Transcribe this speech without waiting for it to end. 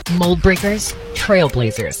Mold breakers,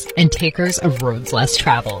 trailblazers, and takers of roads less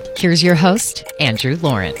traveled. Here's your host, Andrew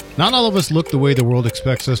Lauren. Not all of us look the way the world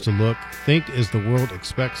expects us to look, think as the world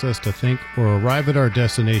expects us to think, or arrive at our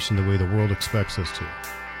destination the way the world expects us to.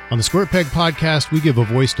 On the Square Peg Podcast, we give a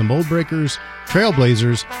voice to mold breakers,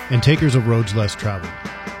 trailblazers, and takers of roads less traveled.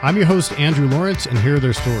 I'm your host, Andrew Lawrence, and here are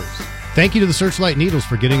their stories. Thank you to the Searchlight Needles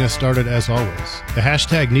for getting us started as always. The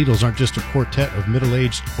hashtag Needles aren't just a quartet of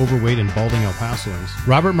middle-aged, overweight, and balding El Pasoans.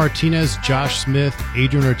 Robert Martinez, Josh Smith,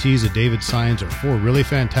 Adrian Ortiz, and David Sines are four really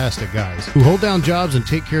fantastic guys who hold down jobs and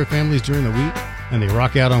take care of families during the week, and they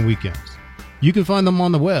rock out on weekends. You can find them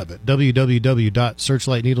on the web at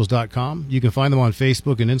www.searchlightneedles.com. You can find them on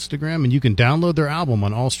Facebook and Instagram, and you can download their album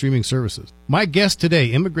on all streaming services. My guest today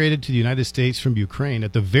immigrated to the United States from Ukraine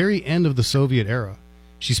at the very end of the Soviet era.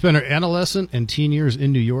 She spent her adolescent and teen years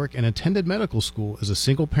in New York and attended medical school as a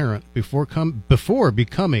single parent before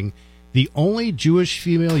becoming the only Jewish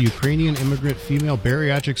female Ukrainian immigrant female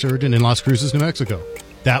bariatric surgeon in Las Cruces, New Mexico.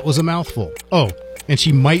 That was a mouthful. Oh, and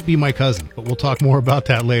she might be my cousin, but we'll talk more about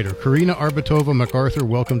that later. Karina Arbatova McArthur,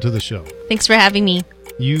 welcome to the show. Thanks for having me.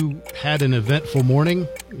 You had an eventful morning.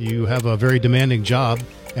 You have a very demanding job,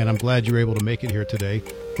 and I'm glad you were able to make it here today.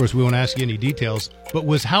 Of course, we won't ask you any details, but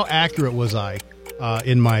how accurate was I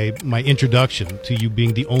in my introduction to you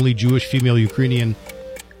being the only Jewish female Ukrainian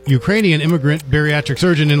immigrant bariatric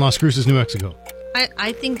surgeon in Las Cruces, New Mexico?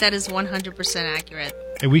 I think that is 100% accurate.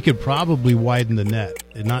 And we could probably widen the net,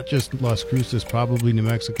 and not just Las Cruces, probably New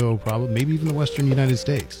Mexico, probably maybe even the western United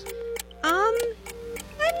States. I'm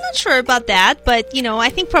not sure about that, but I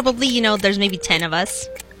think probably there's maybe 10 of us.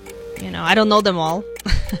 I don't know them all.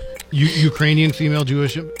 Ukrainian female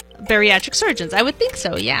Jewish bariatric surgeons, I would think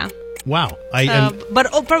so. Yeah. Wow.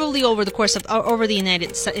 But probably over the course of over the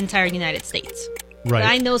entire United States. Right. But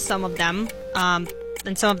I know some of them, and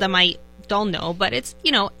some of them I don't know. But it's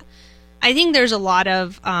I think there's a lot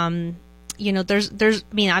of there's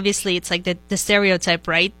obviously it's like the stereotype,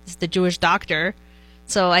 right? It's the Jewish doctor.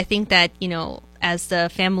 So I think that as the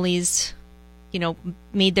families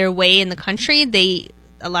made their way in the country,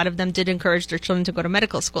 a lot of them did encourage their children to go to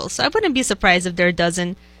medical school. So I wouldn't be surprised if there are a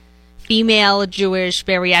dozen female Jewish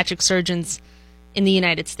bariatric surgeons in the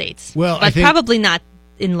United States. Well, but probably not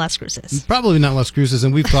in Las Cruces. Probably not Las Cruces,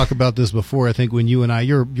 and we've talked about this before. I think when you and I,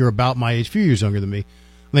 you're about my age, a few years younger than me.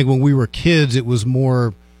 I think when we were kids, it was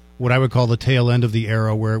more what I would call the tail end of the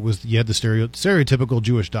era, where you had the stereotypical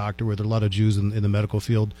Jewish doctor, where there are a lot of Jews in the medical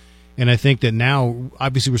field. And I think that now,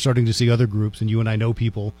 obviously, we're starting to see other groups, and you and I know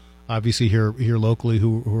people, obviously here locally,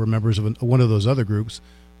 who are members of one of those other groups.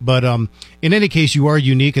 But in any case, you are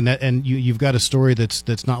unique, and you've got a story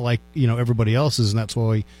that's not like everybody else's, and that's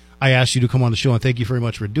why I asked you to come on the show. And thank you very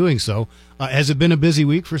much for doing so. Has it been a busy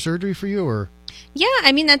week for surgery for you, or? Yeah,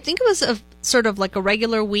 I think it was sort of like a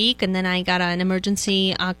regular week, and then I got an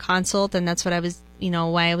emergency consult, and that's what I was,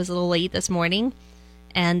 why I was a little late this morning,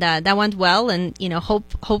 and that went well, and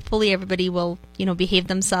hopefully everybody will behave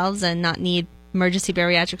themselves and not need emergency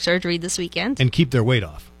bariatric surgery this weekend and keep their weight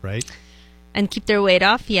off, right? And keep their weight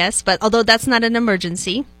off, yes. But although that's not an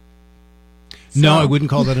emergency. So. No, I wouldn't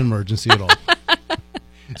call that an emergency at all.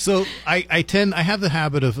 So I have the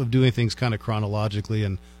habit of doing things kind of chronologically,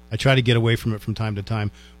 and I try to get away from it from time to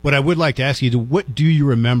time. But I would like to ask you, what do you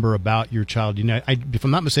remember about your childhood? If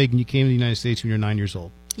I'm not mistaken, you came to the United States when you were 9 years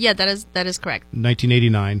old. Yeah, that is correct.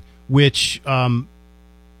 1989, which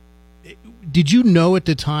did you know at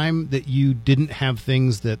the time that you didn't have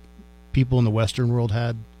things that people in the Western world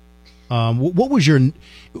had? What was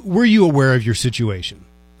were you aware of your situation,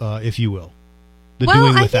 if you will?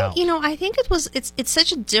 Doing without? I think it's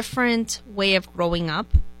such a different way of growing up.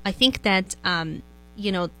 I think that,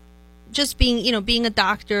 just being a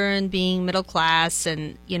doctor and being middle class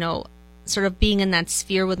and, sort of being in that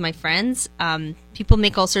sphere with my friends, people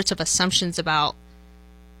make all sorts of assumptions about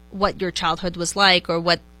what your childhood was like or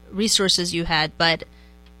what resources you had. But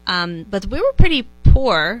we were pretty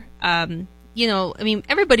poor.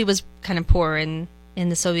 Everybody was kind of poor in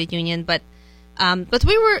the Soviet Union, but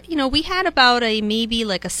we were, we had about maybe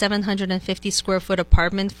like a 750 square foot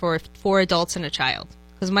apartment for 4 adults and a child,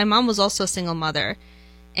 because my mom was also a single mother,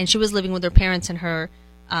 and she was living with her parents and her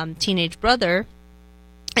teenage brother,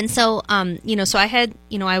 and so so I had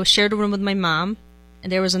I shared a room with my mom,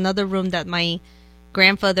 and there was another room that my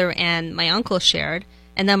grandfather and my uncle shared,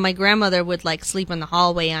 and then my grandmother would sleep in the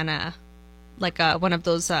hallway on one of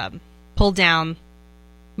those pull down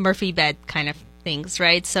Murphy bed kind of things,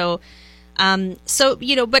 right? So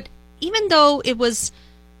but even though it was,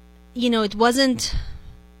 it wasn't,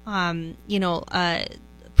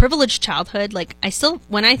 privileged childhood. Like I still,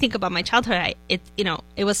 when I think about my childhood, it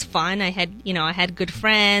was fun. I had good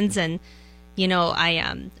friends, and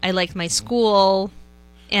I liked my school,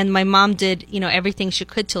 and my mom did everything she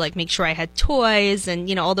could to like make sure I had toys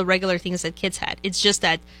and all the regular things that kids had. It's just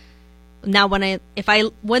that now if I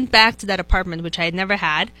went back to that apartment, which I had never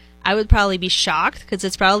had, I would probably be shocked because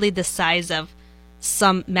it's probably the size of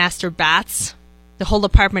some master baths. The whole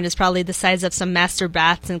apartment is probably the size of some master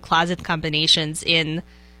baths and closet combinations in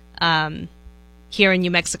here in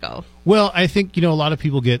New Mexico. Well, I think, a lot of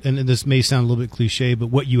people get, and this may sound a little bit cliche, but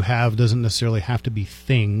what you have doesn't necessarily have to be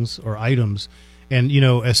things or items. And,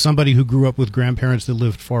 as somebody who grew up with grandparents that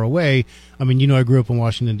lived far away, I mean, I grew up in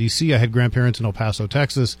Washington, D.C. I had grandparents in El Paso,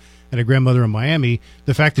 Texas, and a grandmother in Miami.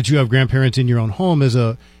 The fact that you have grandparents in your own home is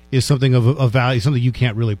something of a value, something you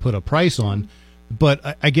can't really put a price on.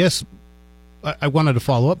 But I guess I wanted to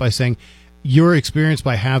follow up by saying your experience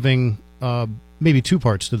by having maybe two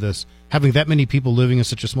parts to this, having that many people living in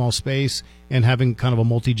such a small space and having kind of a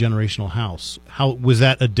multi-generational house. How was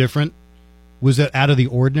that was that out of the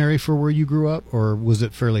ordinary for where you grew up, or was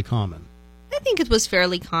it fairly common? I think it was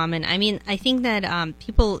fairly common. I mean, I think that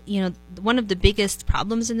people, one of the biggest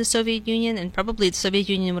problems in the Soviet Union, and probably the Soviet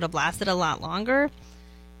Union would have lasted a lot longer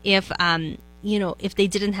if they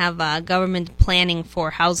didn't have government planning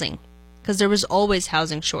for housing, because there was always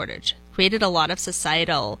housing shortage. Created a lot of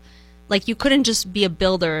societal, like you couldn't just be a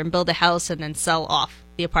builder and build a house and then sell off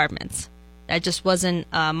the apartments. That just wasn't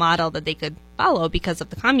a model that they could follow because of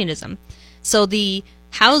the communism. So the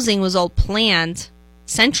housing was all planned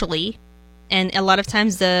centrally, and a lot of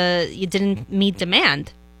times it didn't meet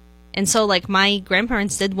demand. And so like my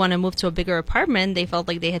grandparents did want to move to a bigger apartment. They felt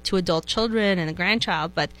like they had 2 adult children and a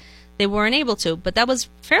grandchild, but they weren't able to. But that was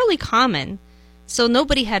fairly common. So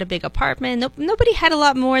nobody had a big apartment. Nobody had a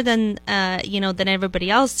lot more than than everybody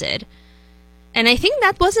else did. And I think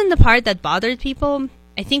that wasn't the part that bothered people.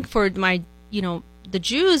 I think for the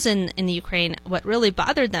Jews in the Ukraine, what really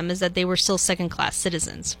bothered them is that they were still second-class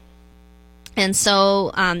citizens. And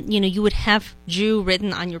so, you would have Jew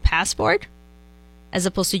written on your passport as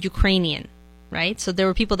opposed to Ukrainian, right? So there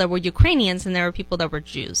were people that were Ukrainians and there were people that were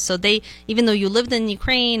Jews. So even though you lived in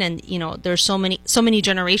Ukraine and, there's so many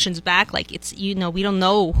generations back, like it's, we don't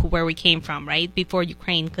know where we came from, right? Before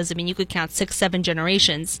Ukraine, because you could count 6-7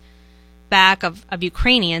 generations back of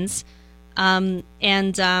Ukrainians.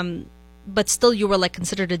 But still you were like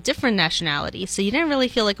considered a different nationality. So you didn't really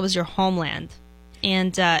feel like it was your homeland.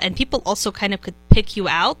 And people also kind of could pick you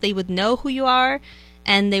out. They would know who you are,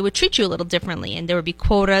 and they would treat you a little differently. And there would be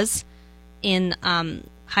quotas in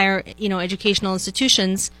higher, educational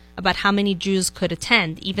institutions about how many Jews could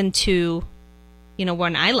attend, even to,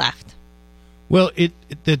 when I left. Well,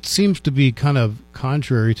 it seems to be kind of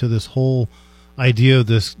contrary to this whole idea of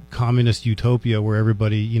this communist utopia where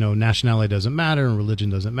everybody, nationality doesn't matter and religion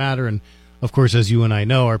doesn't matter. And of course, as you and I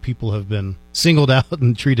know, our people have been singled out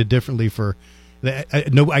and treated differently for that.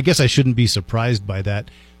 I guess I shouldn't be surprised by that.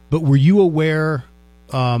 But were you aware,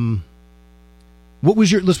 let's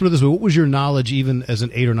put it this way, what was your knowledge even as an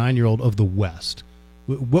 8 or 9-year-old of the West?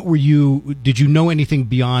 Did you know anything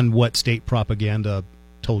beyond what state propaganda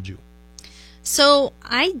told you? So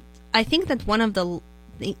I think that one of the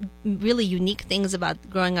really unique things about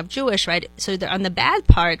growing up Jewish, right? So on the bad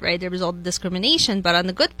part, right, there was all the discrimination, but on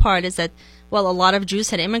the good part is that, well, a lot of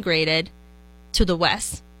Jews had immigrated to the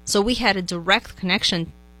West. So we had a direct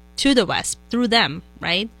connection to the West through them,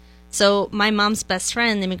 right? So my mom's best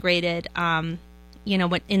friend immigrated, in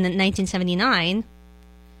 1979,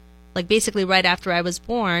 like basically right after I was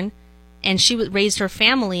born, and she raised her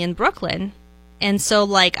family in Brooklyn. And so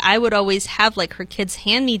like I would always have like her kids'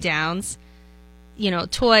 hand-me-downs,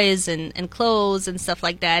 toys and clothes and stuff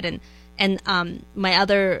like that. And my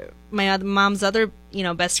other mom's other,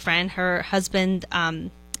 best friend, her husband,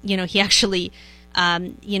 he actually,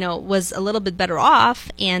 was a little bit better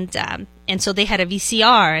off. And so they had a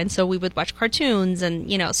VCR, and so we would watch cartoons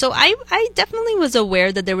and, so I definitely was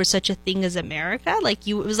aware that there was such a thing as America. Like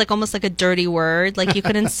it was like almost like a dirty word. Like you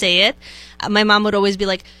couldn't say it. My mom would always be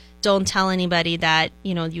like, don't tell anybody that,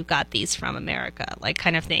 you got these from America, like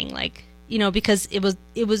kind of thing. Like, because it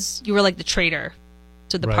was you were like the traitor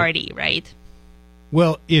to the party, right?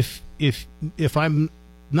 Well, if I'm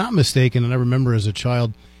not mistaken, and I remember as a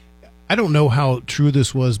child, I don't know how true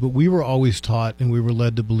this was, but we were always taught and we were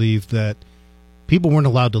led to believe that people weren't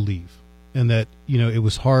allowed to leave, and that it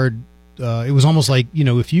was hard. It was almost like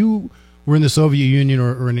if you were in the Soviet Union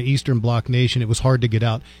or in an Eastern Bloc nation, it was hard to get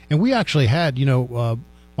out. And we actually had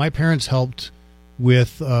my parents helped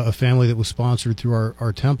with a family that was sponsored through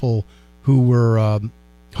our temple, who were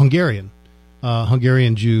Hungarian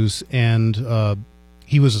Jews, and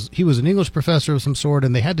he was an English professor of some sort,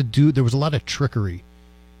 and there was a lot of trickery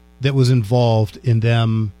that was involved in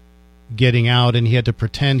them getting out, and he had to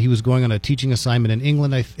pretend he was going on a teaching assignment in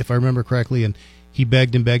England, if I remember correctly, and he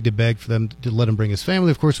begged and begged and begged for them to let him bring his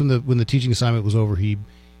family. Of course, when the teaching assignment was over, he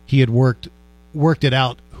had worked it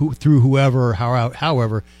out through whoever or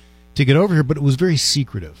however to get over here, but it was very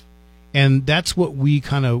secretive. And that's what we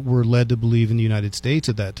kind of were led to believe in the United States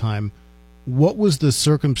at that time. What was the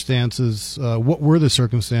circumstances? What were the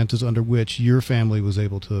circumstances under which your family was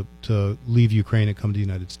able to leave Ukraine and come to the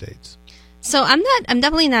United States? So I'm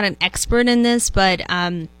definitely not an expert in this, but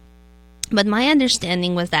my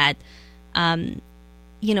understanding was that,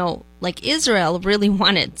 like Israel really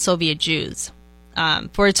wanted Soviet Jews,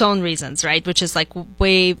 for its own reasons, right? Which is like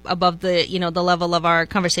way above the level of our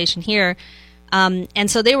conversation here. And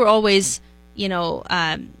so they were always,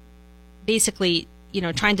 basically,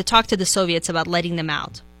 trying to talk to the Soviets about letting them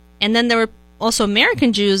out. And then there were also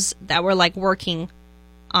American Jews that were like working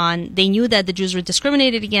on, they knew that the Jews were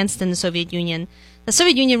discriminated against in the Soviet Union. The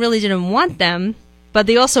Soviet Union really didn't want them, but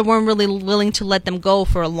they also weren't really willing to let them go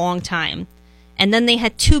for a long time. And then they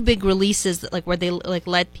had two big releases, like where they like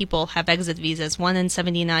let people have exit visas, one in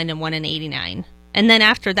 79 and one in 89. And then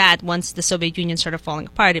after that, once the Soviet Union started falling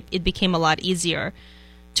apart, it became a lot easier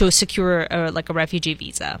to secure like a refugee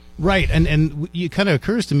visa. Right, and it kind of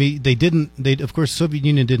occurs to me of course, the Soviet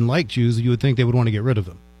Union didn't like Jews. You would think they would want to get rid of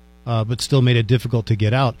them, but still made it difficult to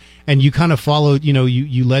get out. And you kind of followed,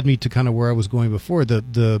 you led me to kind of where I was going before.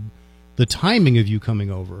 The timing of you coming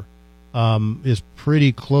over is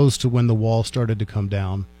pretty close to when the wall started to come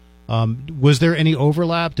down. Was there any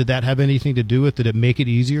overlap? Did that have anything to do with it? Did it make it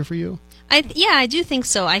easier for you? I do think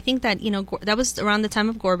so. I think that, that was around the time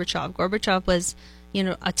of Gorbachev. Gorbachev was,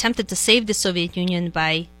 attempted to save the Soviet Union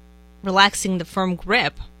by relaxing the firm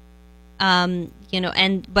grip.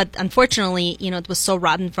 But unfortunately, it was so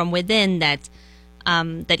rotten from within that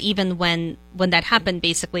even when that happened,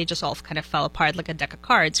 basically it just all kind of fell apart like a deck of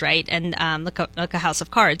cards, right? And like a house of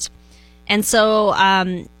cards. And so,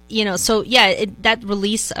 that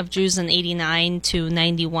release of Jews in 89 to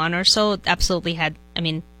 91 or so absolutely had,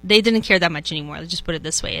 they didn't care that much anymore. Let's just put it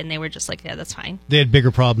this way. And they were just like, yeah, that's fine. They had bigger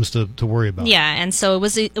problems to worry about. Yeah. And so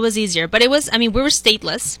it was easier, but we were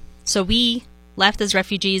stateless. So we left as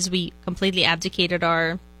refugees. We completely abdicated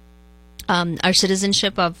our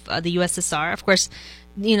citizenship of the USSR. Of course,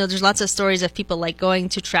 there's lots of stories of people like going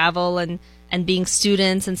to travel and being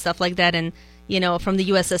students and stuff like that. And, from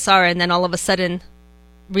the USSR, and then all of a sudden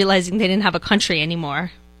realizing they didn't have a country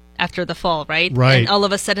anymore after the fall, right? Right. And all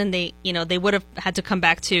of a sudden they would have had to come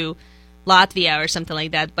back to Latvia or something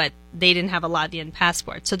like that, but they didn't have a Latvian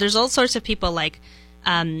passport. So there's all sorts of people like,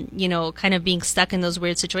 kind of being stuck in those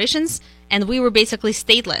weird situations. And we were basically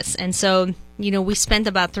stateless. And so, we spent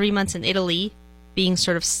about 3 months in Italy being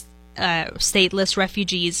sort of stateless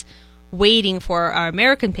refugees, waiting for our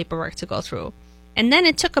American paperwork to go through. And then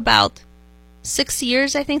it took about 6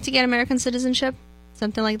 years, I think, to get American citizenship,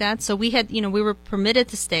 something like that. So we had, we were permitted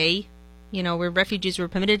to stay, we're refugees, we were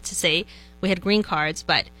permitted to stay. We had green cards,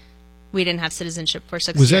 but we didn't have citizenship for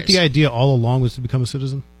 6 years. Was that the idea all along, was to become a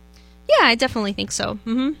citizen? Yeah, I definitely think so.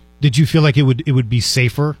 Mm-hmm. Did you feel like it would be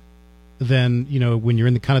safer than, when you're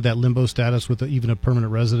in the kind of that limbo status with even a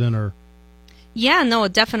permanent resident or? Yeah, no,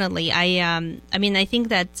 definitely. I think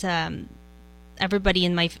that, everybody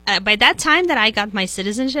in by that time that I got my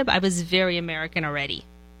citizenship, I was very American already.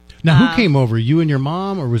 Now, who came over? You and your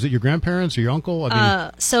mom, or was it your grandparents or your uncle?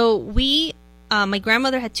 So we, my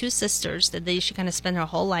grandmother had two sisters that she kind of spent her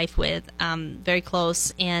whole life with, very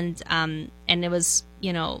close, and it was,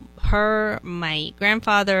 her, my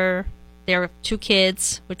grandfather, their two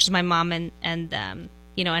kids, which is my mom and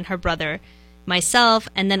her brother, myself,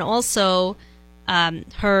 and then also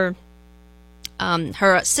her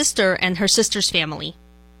sister and her sister's family,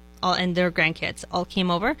 and their grandkids all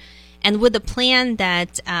came over, and with the plan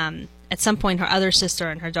that at some point her other sister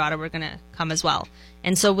and her daughter were going to come as well.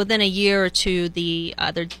 And so within a year or two, the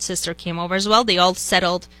other sister came over as well. They all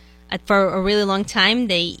settled for a really long time.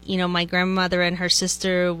 They, my grandmother and her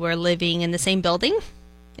sister were living in the same building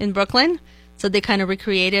in Brooklyn, so they kind of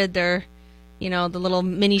recreated their, the little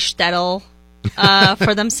mini shtetl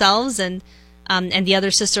for themselves, and the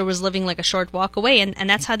other sister was living like a short walk away. And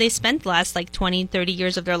that's how they spent the last like 20, 30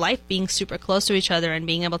 years of their life, being super close to each other and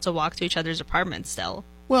being able to walk to each other's apartments still.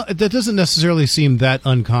 Well, that doesn't necessarily seem that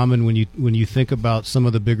uncommon when you think about some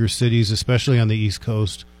of the bigger cities, especially on the East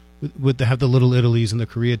Coast, with have the little Italies and the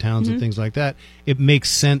Koreatowns and things like that. It makes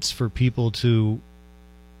sense for people to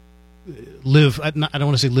live. I don't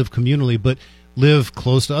want to say live communally, but live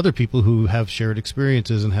close to other people who have shared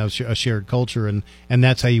experiences and have a shared culture, and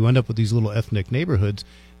that's how you end up with these little ethnic neighborhoods.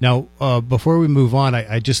 Now, before we move on,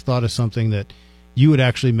 I just thought of something that you had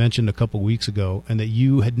actually mentioned a couple weeks ago, and that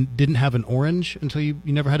you didn't have an orange until you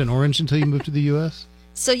never had an orange until you moved to the U.S.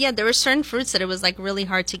 So yeah, there were certain fruits that it was like really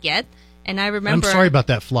hard to get, and I remember. I'm sorry about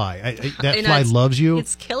that fly. That fly loves you.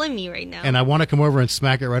 It's killing me right now. And I want to come over and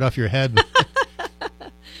smack it right off your head.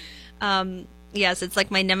 Yes, it's like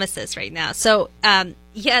my nemesis right now. So,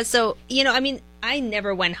 so, I mean, I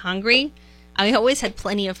never went hungry. I always had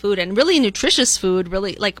plenty of food and really nutritious food,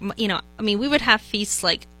 really, like, I mean, we would have feasts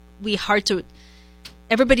like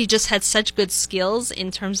everybody just had such good skills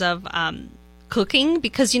in terms of cooking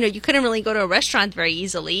because, you couldn't really go to a restaurant very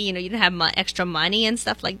easily. You didn't have extra money and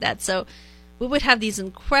stuff like that. So we would have these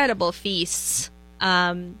incredible feasts,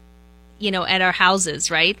 at our houses,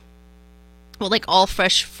 right? Well, like all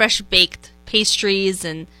fresh baked pastries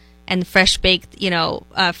and fresh baked,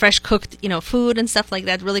 fresh cooked, food and stuff like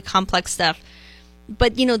that, really complex stuff.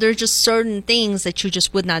 But, there's just certain things that you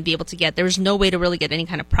just would not be able to get. There's no way to really get any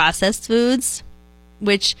kind of processed foods,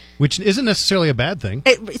 which isn't necessarily a bad thing.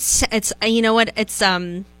 It's you know what?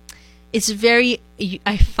 It's very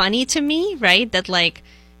funny to me, right? That like,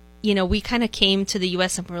 we kind of came to the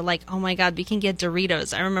U.S. and we were like, oh my God, we can get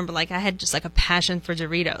Doritos. I remember like I had just like a passion for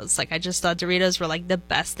Doritos. Like I just thought Doritos were like the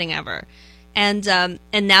best thing ever. And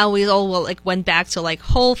now we all went back to like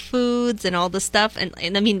Whole Foods and all this stuff.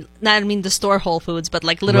 And I mean the store Whole Foods, but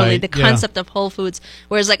like literally the concept of Whole Foods.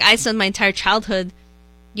 Whereas like I spent my entire childhood,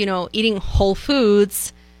 eating Whole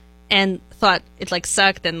Foods and thought it like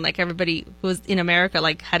sucked, and like everybody who was in America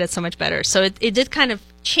like had it so much better. So it did kind of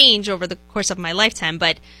change over the course of my lifetime.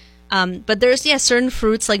 But there's certain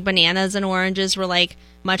fruits like bananas and oranges were like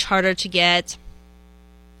much harder to get,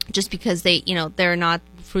 just because they're not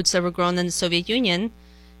fruits that were grown in the Soviet Union,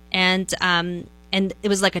 and it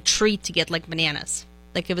was like a treat to get like bananas.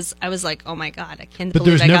 Like I was like, oh my God, I can't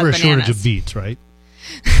believe I got bananas. But there's never a shortage of beets, right?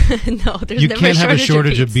 No, there's you never can't have a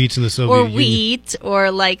shortage of beets in the Soviet Union. Or wheat, or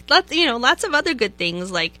like lots of other good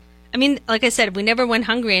things. Like I mean, like I said, we never went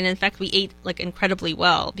hungry, and in fact, we ate like incredibly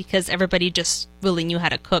well because everybody just really knew how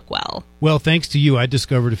to cook well. Well, thanks to you, I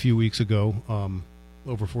discovered a few weeks ago,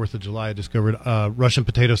 over 4th of July, I discovered Russian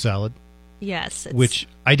potato salad. Yes. Which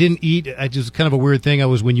I didn't eat. I just kind of a weird thing.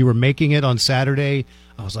 When you were making it on Saturday,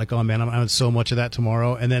 I was like, oh man, I'm having so much of that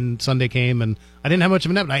tomorrow. And then Sunday came and I didn't have much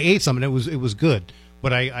of it. And I ate some and it was good.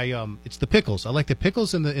 But it's the pickles. I like the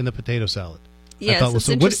pickles in the potato salad. Yes, it's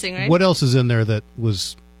interesting, right? What else is in there that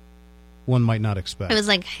one might not expect? It was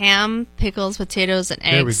like ham, pickles, potatoes, and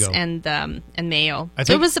eggs, and mayo.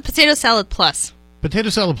 So it was a potato salad plus. Potato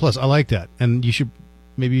salad plus. I like that. And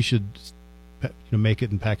maybe you should make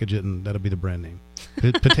it and package it, and that'll be the brand name.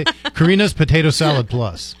 Karina's Potato Salad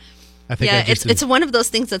Plus. I think. Yeah, it's one of those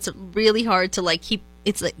things that's really hard to like keep.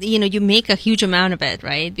 It's like you make a huge amount of it,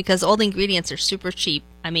 right? Because all the ingredients are super cheap.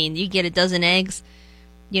 I mean, you get a dozen eggs,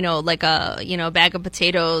 like a bag of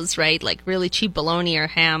potatoes, right? Like really cheap bologna or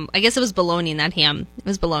ham. I guess it was bologna, not ham. It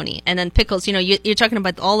was bologna, and then pickles. You're talking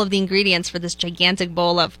about all of the ingredients for this gigantic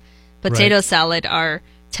bowl of potato salad are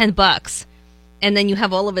 $10. And then you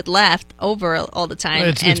have all of it left over all the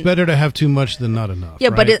time. It's better to have too much than not enough. Yeah,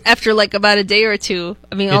 right? But after like about a day or two,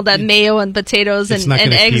 I mean, all that mayo and potatoes and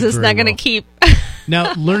eggs is not going to keep.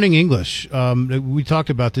 Now, learning English, we talked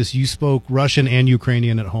about this. You spoke Russian and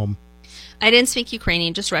Ukrainian at home. I didn't speak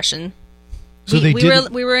Ukrainian, just Russian. So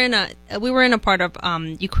we were in a part of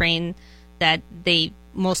Ukraine that they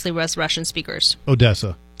mostly was Russian speakers.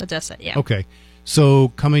 Odessa, yeah. Okay, so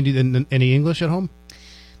coming to any English at home?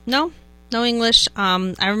 No English. I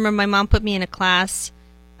remember my mom put me in a class,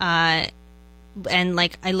 and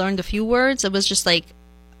like I learned a few words. It was like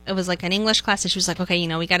an English class, and she was like, "Okay,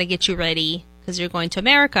 we got to get you ready because you're going to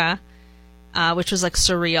America," which was like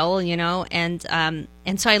surreal,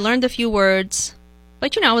 and so I learned a few words,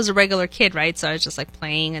 but I was a regular kid, right? So I was just like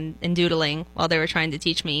playing and doodling while they were trying to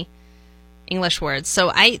teach me English words.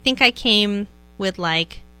 So I think I came with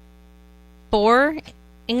like 4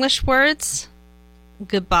 English words: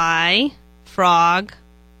 goodbye, frog,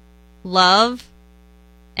 love,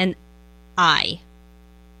 and I.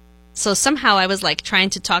 So somehow I was like trying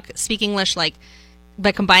to speak English like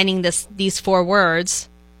by combining these 4 words.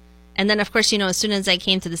 And then of course, as soon as I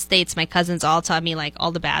came to the States, my cousins all taught me like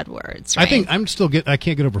all the bad words, right? I think I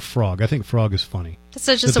can't get over frog. I think frog is funny. That's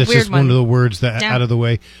just a weird one. That's just one of the words that out of the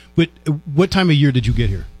way. But what time of year did you get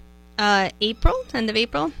here? End of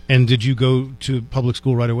April. And did you go to public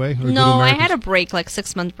school right away? Or no, I had a break, like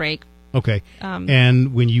 6-month break. Okay.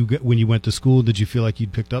 And when you went to school, did you feel like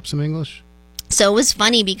you'd picked up some English? So it was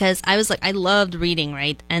funny because I was like, I loved reading,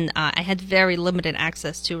 right? And I had very limited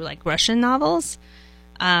access to like Russian novels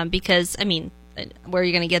because, I mean, where are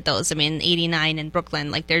you going to get those? I mean, 89 in Brooklyn,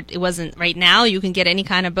 like it wasn't right now. You can get any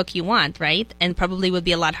kind of book you want, right? And probably would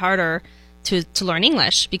be a lot harder to learn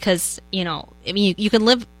English because, you know, I mean, you can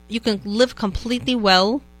live completely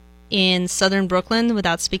well in southern Brooklyn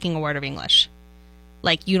without speaking a word of English.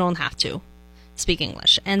 Like, you don't have to speak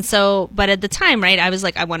English. And so, but at the time, right, I was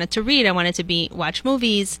like, I wanted to read, I wanted to watch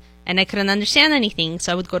movies, and I couldn't understand anything.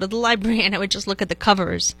 So I would go to the library and I would just look at the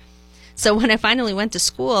covers. So when I finally went to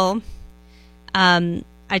school,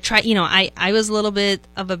 I tried, you know, I was a little bit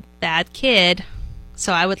of a bad kid.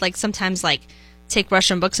 So I would like sometimes like take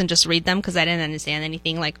Russian books and just read them because I didn't understand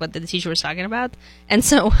anything like what the teacher was talking about. And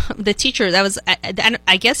so the teacher, that was,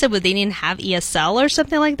 I guess they didn't have ESL or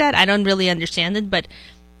something like that. I don't really understand it, but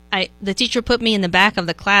the teacher put me in the back of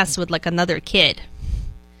the class with like another kid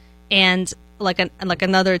and like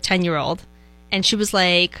another 10-year-old. And she was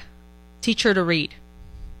like, teach her to read.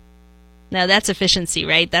 Now that's efficiency,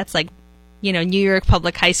 right? That's like, you know, New York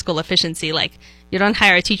public high school efficiency. Like, you don't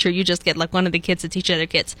hire a teacher, you just get like one of the kids to teach other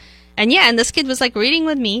kids. And yeah, and this kid was like reading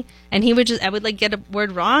with me, and I would like get a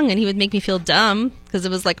word wrong, and he would make me feel dumb because it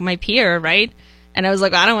was like my peer, right? And I was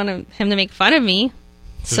like, I don't want him to make fun of me.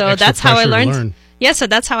 So that's how I learned. Yeah, so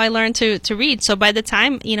that's how I learned to read. So by the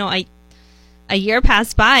time, you know, a year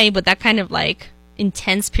passed by with that kind of like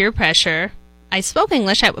intense peer pressure, I spoke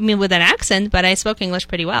English. I mean, with an accent, but I spoke English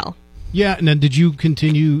pretty well. Yeah, and then did you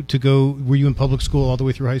continue to go, were you in public school all the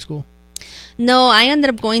way through high school? No, I ended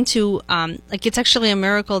up going to, like, it's actually a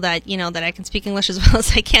miracle that, you know, that I can speak English as well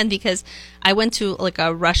as I can because I went to, like,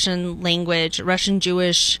 a Russian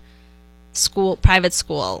Jewish school, private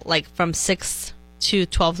school, like, from 6th to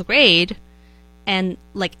 12th grade, and,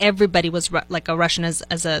 like, everybody was, like, a Russian as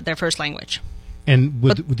their first language. And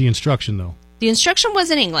with the instruction, though? The instruction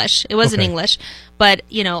was in English. It was in English, but,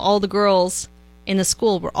 you know, all the girls in the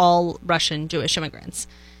school were all Russian Jewish immigrants.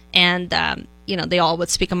 And, you know, they all would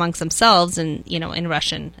speak amongst themselves and, you know, in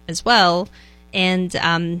Russian as well.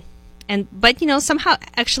 But, you know, somehow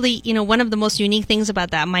actually, you know, one of the most unique things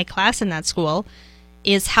about my class in that school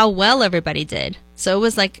is how well everybody did. So it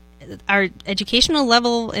was like our educational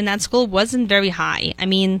level in that school wasn't very high. I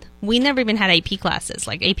mean, we never even had AP classes.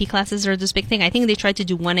 Like, AP classes are this big thing. I think they tried to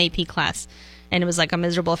do one AP class and it was like a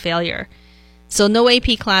miserable failure. So no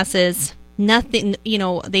AP classes. Nothing, you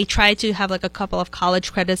know, they tried to have like a couple of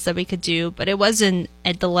college credits that we could do, but it wasn't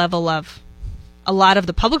at the level of a lot of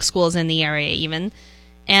the public schools in the area even.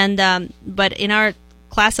 And, but in our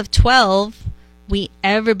class of 12,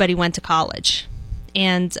 everybody went to college.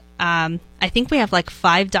 And, I think we have like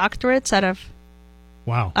 5 doctorates out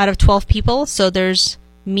of 12 people. So there's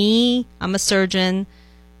me, I'm a surgeon.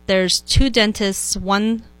 There's 2 dentists,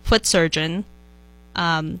 1 foot surgeon,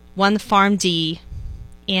 1 PharmD.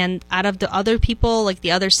 And out of the other people, like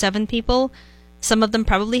the other 7 people, some of them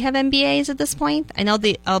probably have MBAs at this point. I know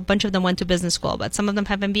a bunch of them went to business school, but some of them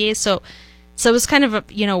have MBAs. So it was kind of,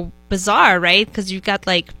 you know, bizarre, right? Because you've got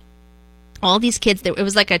like all these kids. It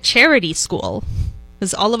was like a charity school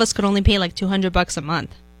because all of us could only pay like $200 a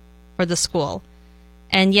month for the school.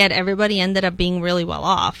 And yet everybody ended up being really well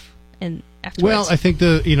off. And afterwards. Well, I think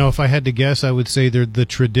if I had to guess, I would say the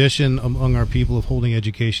tradition among our people of holding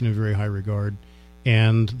education in very high regard.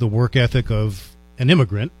 And the work ethic of an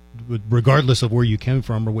immigrant, regardless of where you came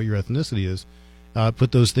from or what your ethnicity is,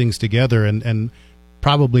 put those things together and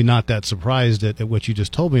probably not that surprised at what you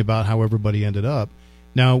just told me about how everybody ended up.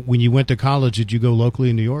 Now, when you went to college, did you go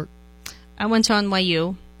locally in New York? I went to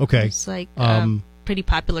NYU. Okay. It's like a pretty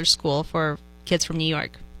popular school for kids from New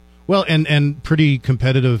York. Well, and pretty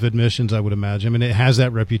competitive admissions, I would imagine. I mean, it has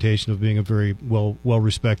that reputation of being a very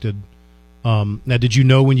well-respected. Now, did you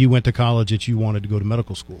know when you went to college that you wanted to go to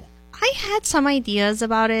medical school? I had some ideas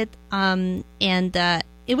about it, and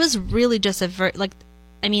it was really just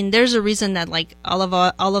there's a reason that like all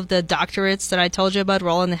of the doctorates that I told you about were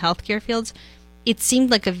all in the healthcare fields. It seemed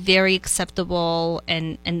like a very acceptable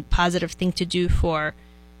and positive thing to do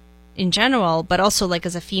in general, but also like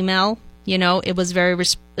as a female, you know, it was very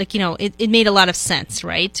it made a lot of sense,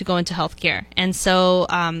 right, to go into healthcare, and so.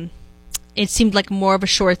 It seemed like more of a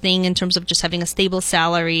sure thing in terms of just having a stable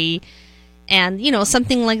salary, and you know,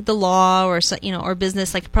 something like the law or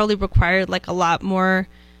business like probably required like a lot more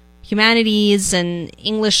humanities and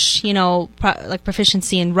English, you know, like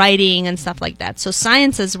proficiency in writing and stuff like that. So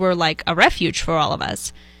sciences were like a refuge for all of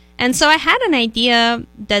us, and so I had an idea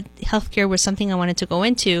that healthcare was something I wanted to go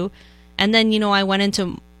into, and then you know I went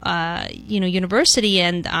into university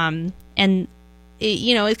and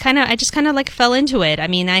I just kind of like fell into it. I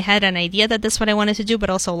mean, I had an idea that that's what I wanted to do, but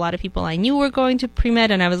also a lot of people I knew were going to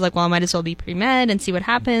pre-med, and I was like, well, I might as well be pre-med and see what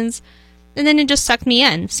happens. And then it just sucked me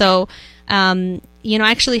in. So, I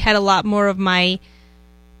actually had a lot more of my,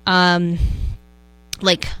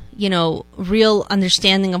 real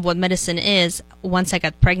understanding of what medicine is once I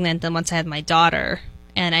got pregnant and once I had my daughter.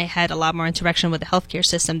 And I had a lot more interaction with the healthcare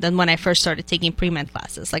system than when I first started taking pre-med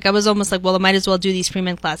classes. Like, I was almost like, well, I might as well do these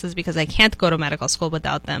pre-med classes because I can't go to medical school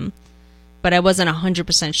without them. But I wasn't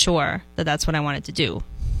 100% sure that that's what I wanted to do.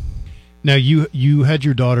 Now, you had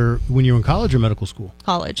your daughter when you were in college or medical school?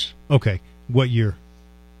 College. Okay. What year?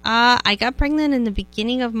 I got pregnant in the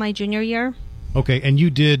beginning of my junior year. Okay. And you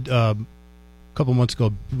did, a couple months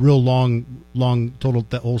ago, real long, total,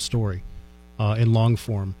 that whole story in long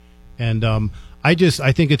form. And I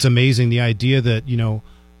think it's amazing, the idea that,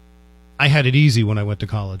 I had it easy when I went to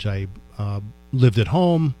college. I lived at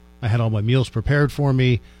home. I had all my meals prepared for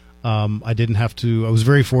me. I was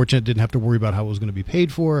very fortunate, didn't have to worry about how it was going to be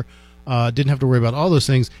paid for. Didn't have to worry about all those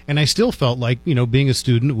things. And I still felt like, being a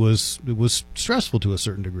student was stressful to a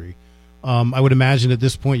certain degree. I would imagine at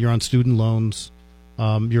this point you're on student loans.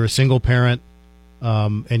 You're a single parent,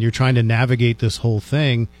 and you're trying to navigate this whole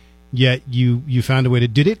thing. Yet you found a way to,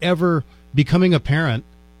 did it ever, becoming a parent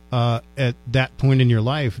at that point in your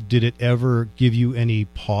life, did it ever give you any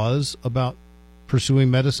pause about pursuing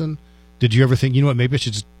medicine? Did you ever think, maybe I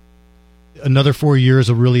should just, another 4 years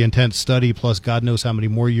of really intense study plus God knows how many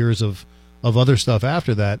more years of other stuff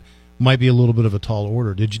after that might be a little bit of a tall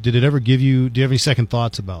order. Did it ever do you have any second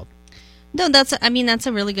thoughts about? No, that's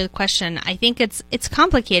a really good question. I think it's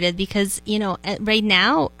complicated because, right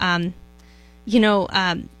now,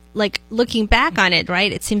 like looking back on it,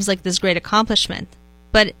 right, it seems like this great accomplishment.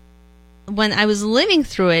 But when I was living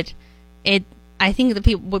through it, I think the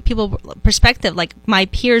people perspective, like my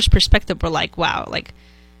peers' perspective, were like, wow, like,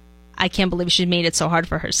 I can't believe she made it so hard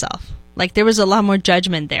for herself. Like, there was a lot more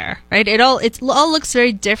judgment there, right? It all looks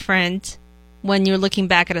very different when you're looking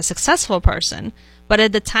back at a successful person. But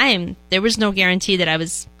at the time, there was no guarantee that I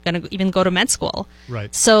was going to even go to med school.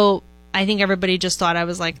 Right. So I think everybody just thought I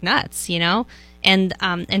was like nuts, And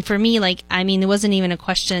for me, like, I mean, it wasn't even a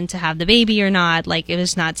question to have the baby or not. Like, it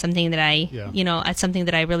was not something that it's something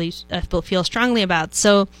that I really feel strongly about.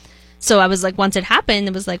 So I was like, once it happened,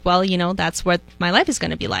 it was like, well, that's what my life is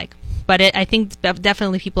going to be like. But I think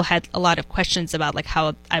definitely people had a lot of questions about like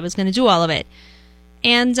how I was going to do all of it.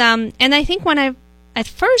 And I think when at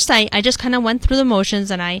first I just kind of went through the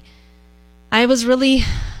motions, and I was really,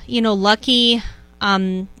 lucky,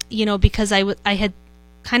 because I had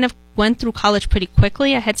kind of went through college pretty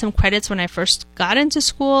quickly. I had some credits when I first got into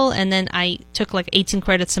school, and then I took like 18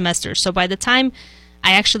 credit semesters. So by the time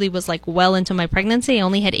I actually was like well into my pregnancy, I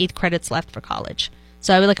only had 8 credits left for college.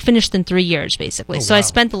 So I was like finished in 3 years basically. So I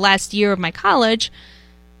spent the last year of my college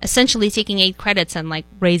essentially taking 8 credits and like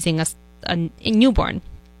raising a newborn.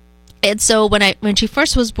 And so when she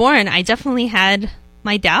first was born, I definitely had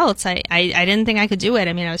my doubts. I didn't think I could do it.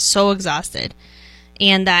 I mean, I was so exhausted.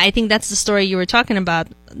 And I think that's the story you were talking about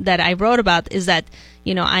that I wrote about, is that,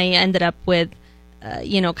 I ended up with,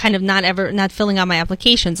 kind of not filling out my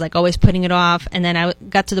applications, like always putting it off. And then I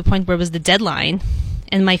got to the point where it was the deadline,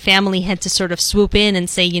 and my family had to sort of swoop in and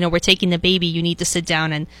say, we're taking the baby, you need to sit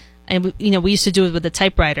down. And we used to do it with the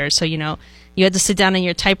typewriter. So, you had to sit down on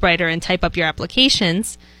your typewriter and type up your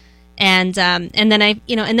applications. And then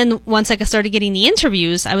and then once I started getting the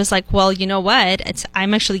interviews, I was like, well, you know what?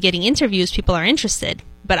 I'm actually getting interviews. People are interested,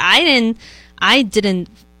 but I didn't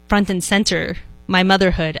front and center my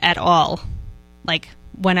motherhood at all. Like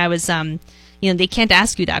when I was, they can't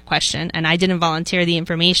ask you that question, and I didn't volunteer the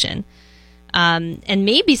information. And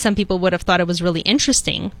maybe some people would have thought it was really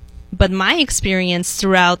interesting, but my experience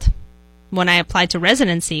throughout when I applied to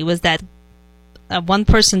residency was that one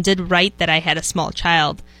person did write that I had a small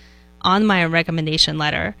child on my recommendation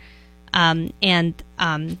letter. I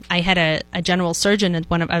had a general surgeon at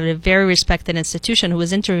a very respected institution who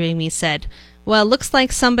was interviewing me said, well, it looks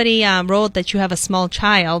like somebody wrote that you have a small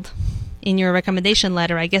child in your recommendation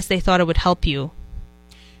letter. I guess they thought it would help you.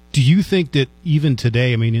 Do you think that even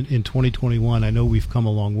today, I mean, in 2021, I know we've come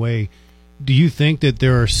a long way. Do you think that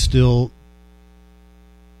there are still,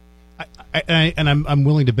 I'm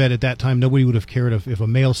willing to bet at that time nobody would have cared if a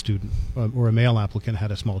male student or a male applicant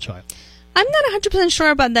had a small child. I'm not 100%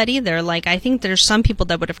 sure about that either. Like, I think there's some people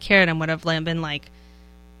that would have cared and would have been like,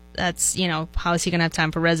 that's, how is he going to have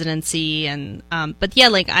time for residency? And, but yeah,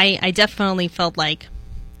 like, I definitely felt like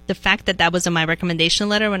the fact that was in my recommendation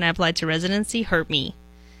letter when I applied to residency hurt me.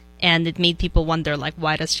 And it made people wonder, like,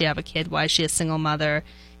 why does she have a kid? Why is she a single mother?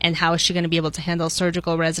 And how is she going to be able to handle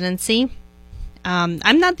surgical residency?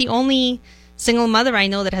 I'm not the only single mother I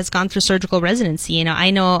know that has gone through surgical residency. You know,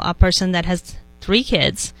 I know a person that has 3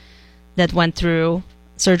 kids that went through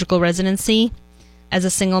surgical residency as a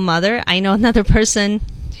single mother. I know another person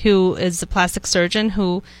who is a plastic surgeon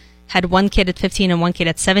who had 1 kid at 15 and 1 kid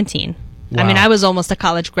at 17. Wow. I mean, I was almost a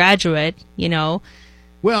college graduate, you know.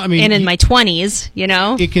 Well, I mean, and in my 20s, you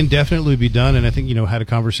know. It can definitely be done. And I think, you know, had a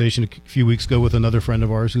conversation a few weeks ago with another friend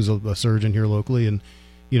of ours who's a surgeon here locally. And,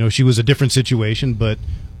 you know, she was a different situation, but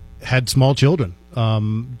had small children,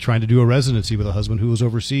 trying to do a residency with a husband who was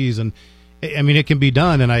overseas. And, I mean, it can be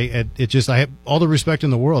done. And I have all the respect in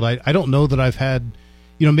the world. I don't know that I've had,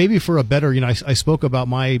 you know, maybe for a better, you know, I spoke about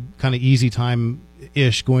my kind of easy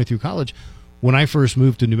time-ish going through college. When I first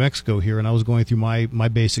moved to New Mexico here and I was going through my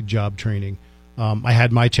basic job training, I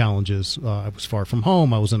had my challenges. I was far from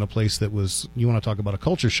home. I was in a place that was, you want to talk about a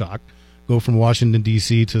culture shock, go from Washington,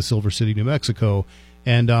 D.C. to Silver City, New Mexico.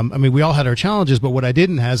 And, I mean, we all had our challenges, but what I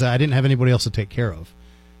didn't have anybody else to take care of.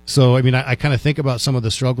 So, I mean, I kind of think about some of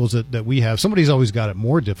the struggles that we have. Somebody's always got it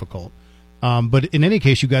more difficult. But in any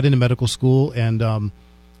case, you got into medical school and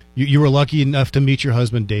you were lucky enough to meet your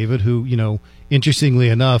husband, David, who, you know, interestingly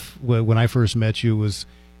enough, when I first met you,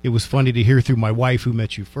 it was funny to hear through my wife who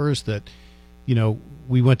met you first that, you know,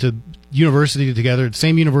 we went to university together, at the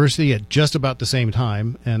same university at just about the same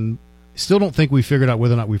time, and still don't think we figured out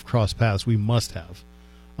whether or not we've crossed paths. We must have.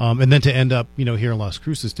 And then to end up, you know, here in Las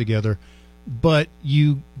Cruces together. But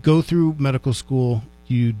you go through medical school,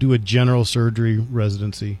 you do a general surgery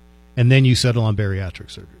residency, and then you settle on bariatric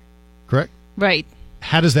surgery, correct? Right.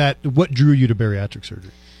 What drew you to bariatric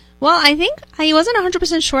surgery? Well, I think I wasn't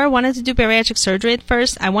 100% sure I wanted to do bariatric surgery at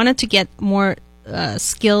first. I wanted to get more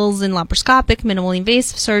skills in laparoscopic, minimally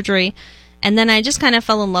invasive surgery, and then I just kind of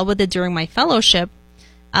fell in love with it during my fellowship.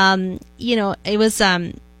 You know, it was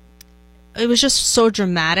just so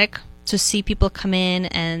dramatic to see people come in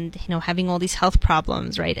and, you know, having all these health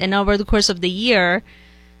problems, right? And over the course of the year,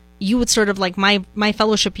 you would sort of like my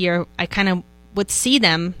fellowship year, I kind of would see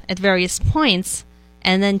them at various points,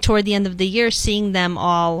 and then toward the end of the year, seeing them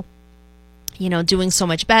all, you know, doing so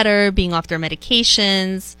much better, being off their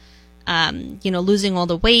medications, you know, losing all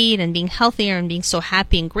the weight and being healthier and being so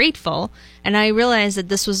happy and grateful. And I realized that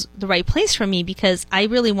this was the right place for me because I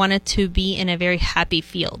really wanted to be in a very happy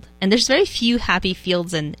field. And there's very few happy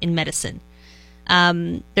fields in medicine.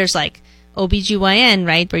 There's like OBGYN,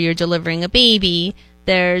 right, where you're delivering a baby.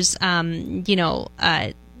 There's, you know,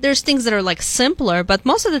 there's things that are like simpler, but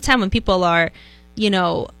most of the time when people are in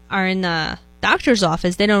a doctor's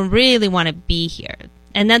office, they don't really want to be here.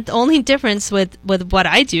 And that the only difference with what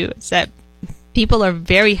I do is that people are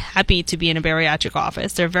very happy to be in a bariatric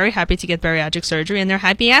office. They're very happy to get bariatric surgery, and they're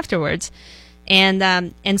happy afterwards.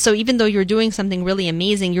 And so even though you're doing something really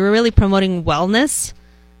amazing, you're really promoting wellness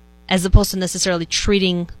as opposed to necessarily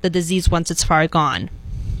treating the disease once it's far gone.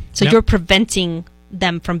 So you're preventing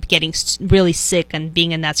them from getting really sick and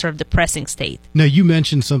being in that sort of depressing state. Now, you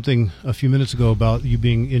mentioned something a few minutes ago about you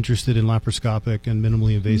being interested in laparoscopic and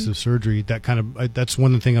minimally invasive surgery. That's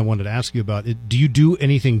one thing I wanted to ask you about. Do you do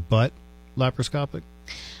anything but laparoscopic?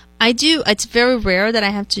 I do. It's very rare that I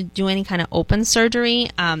have to do any kind of open surgery.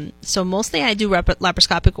 So mostly I do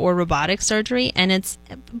laparoscopic or robotic surgery,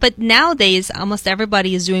 but nowadays almost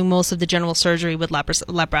everybody is doing most of the general surgery with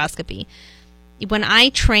laparoscopy. When I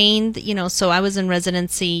trained, you know, so I was in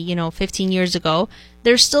residency, you know, 15 years ago,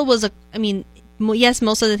 there still was yes,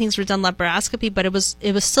 most of the things were done laparoscopy, but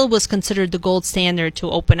it still was considered the gold standard to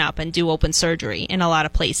open up and do open surgery in a lot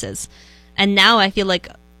of places. And now I feel like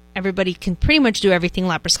everybody can pretty much do everything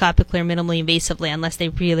laparoscopically or minimally invasively unless they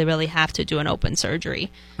really, really have to do an open surgery.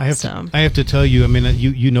 I have to tell you, I mean,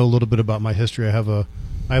 you know a little bit about my history. I have a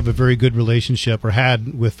very good relationship, or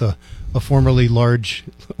had, with a formerly large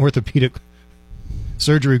orthopedic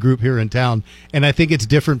surgery group here in town, and I think it's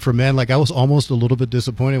different for men. Like, I was almost a little bit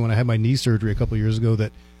disappointed when I had my knee surgery a couple of years ago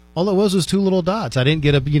that all it was 2 little dots. I didn't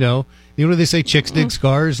get you know what they say, chicks dig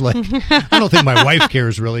scars. Like, I don't think my wife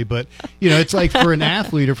cares really, but you know, it's like for an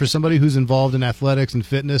athlete or for somebody who's involved in athletics and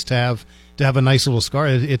fitness to have a nice little scar,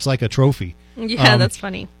 it's like a trophy. Yeah, that's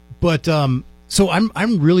funny. But so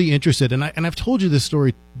I'm really interested, and I've told you this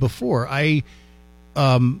story before.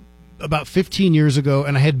 About 15 years ago,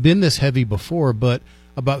 and I had been this heavy before, but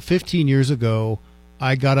about 15 years ago,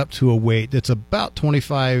 I got up to a weight that's about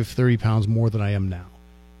 25, 30 pounds more than I am now.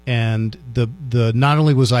 And the not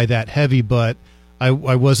only was I that heavy, but I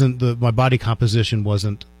wasn't, my body composition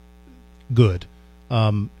wasn't good.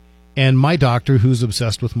 And my doctor, who's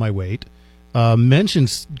obsessed with my weight,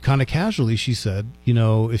 mentions kind of casually, she said, you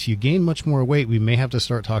know, if you gain much more weight, we may have to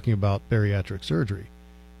start talking about bariatric surgery.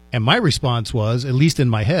 And my response was, at least in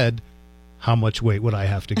my head, how much weight would I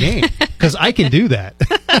have to gain? Because I can do that.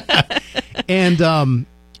 And,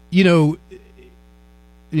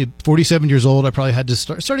 47 years old, I probably had to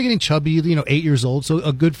started getting chubby, 8 years old. So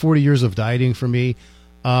a good 40 years of dieting for me.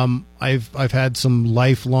 I've had some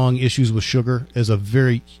lifelong issues with sugar as a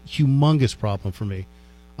very humongous problem for me.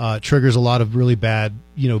 Triggers a lot of really bad,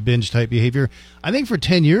 binge type behavior. I think for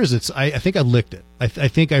 10 years, I think I licked it. I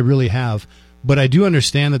think I really have, but I do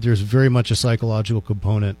understand that there's very much a psychological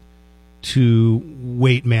component to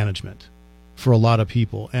weight management for a lot of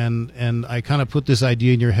people. And I kind of put this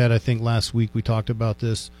idea in your head. I think last week we talked about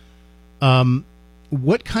this.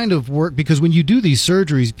 What kind of work, because when you do these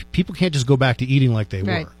surgeries, people can't just go back to eating like they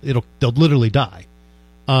were. They'll literally die.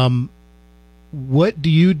 What do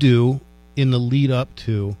you do in the lead up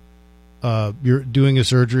to you're doing a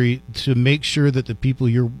surgery to make sure that the people,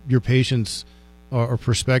 your patients or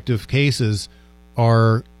prospective cases,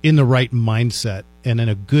 are in the right mindset and in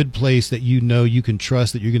a good place that you can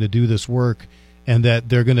trust that you're going to do this work and that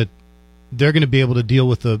they're going to be able to deal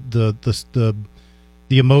with the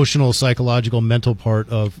emotional, psychological, mental part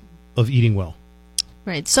of eating well?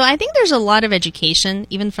 Right. So I think there's a lot of education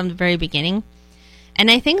even from the very beginning. And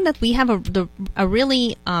I think that we have a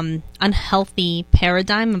really unhealthy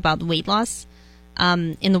paradigm about weight loss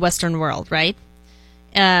in the Western world, right?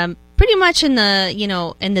 Pretty much in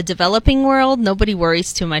the developing world, nobody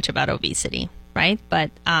worries too much about obesity, right?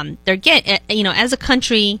 But as a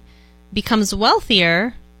country becomes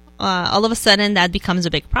wealthier, all of a sudden that becomes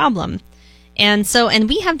a big problem. And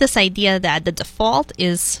we have this idea that the default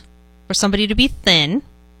is for somebody to be thin,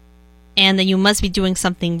 and that you must be doing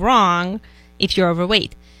something wrong if you're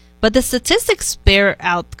overweight. But the statistics bear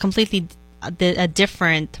out completely a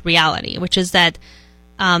different reality, which is that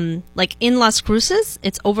like in Las Cruces,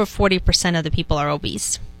 it's over 40% of the people are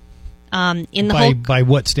obese. By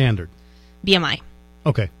what standard? BMI.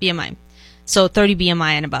 Okay. BMI. So 30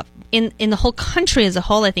 BMI and above. In the whole country as a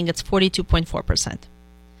whole, I think it's 42.4%.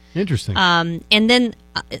 Interesting. And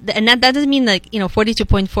that doesn't mean that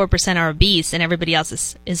 42.4% are obese and everybody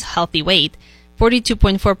else is healthy weight.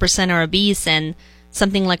 42.4% are obese, and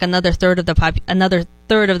something like another third of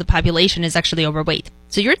the population is actually overweight.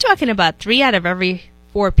 So you're talking about 3 out of every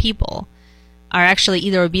 4 people are actually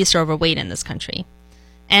either obese or overweight in this country,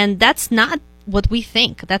 and that's not what we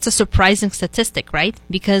think. That's a surprising statistic, right?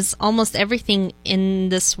 Because almost everything in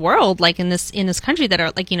this world, like in this country, that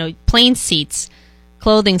are like plane seats,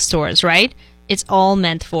 clothing stores, right? It's all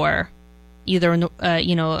meant for either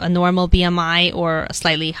a normal BMI or a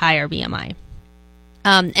slightly higher BMI.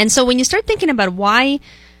 And so when you start thinking about why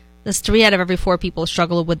does 3 out of every 4 people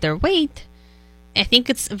struggle with their weight, I think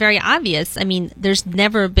it's very obvious. I mean, there's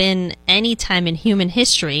never been any time in human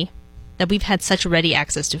history that we've had such ready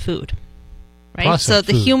access to food, right? Processed so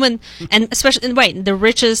the food. human, and especially the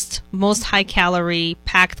richest, most high calorie,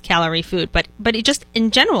 packed calorie food, but it just in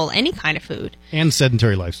general, any kind of food. And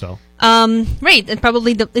sedentary lifestyle. Right, and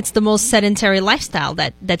probably it's the most sedentary lifestyle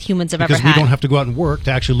that humans have ever had. Because we don't have to go out and work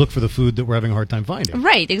to actually look for the food that we're having a hard time finding.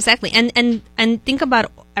 Right, exactly. And think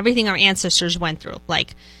about everything our ancestors went through.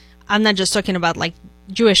 Like, I'm not just talking about like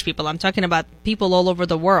Jewish people. I'm talking about people all over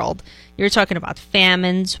the world. You're talking about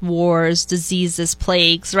famines, wars, diseases,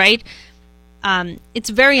 plagues, right? It's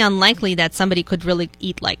very unlikely that somebody could really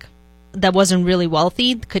eat that wasn't really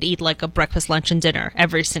wealthy, could eat like a breakfast, lunch, and dinner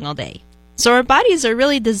every single day. So our bodies are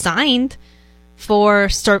really designed for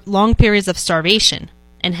long periods of starvation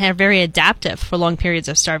and are very adaptive for long periods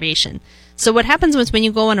of starvation. So what happens is when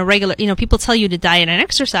you go on a regular, people tell you to diet and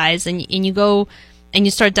exercise, and you go and you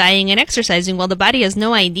start dieting and exercising. Well, the body has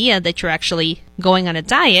no idea that you're actually going on a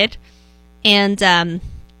diet, and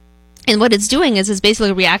what it's doing is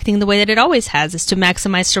basically reacting the way that it always has, is to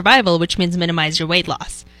maximize survival, which means minimize your weight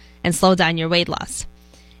loss and slow down your weight loss.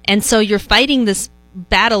 And so you're fighting this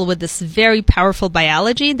battle with this very powerful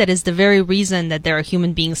biology that is the very reason that there are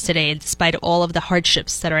human beings today, despite all of the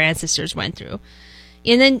hardships that our ancestors went through.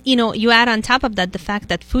 And then, you add on top of that the fact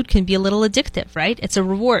that food can be a little addictive, right? It's a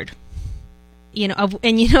reward. Those,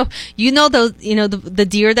 the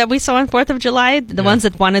deer that we saw on 4th of July, the ones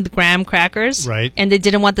that wanted the graham crackers, right? And they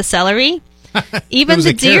didn't want the celery. Even Those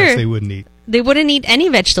the deer, they wouldn't eat. They wouldn't eat any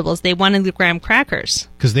vegetables. They wanted the graham crackers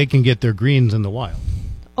because they can get their greens in the wild.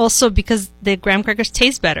 Also, because the graham crackers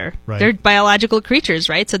taste better. Right. They're biological creatures,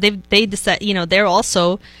 right? So they decide, they're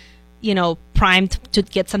also, primed to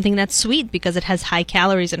get something that's sweet because it has high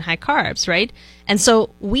calories and high carbs, right? And so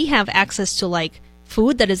we have access to like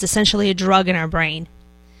food that is essentially a drug in our brain,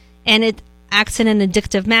 and it acts in an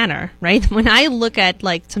addictive manner, right? When I look at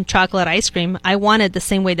like some chocolate ice cream, I want it the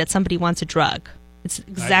same way that somebody wants a drug, It's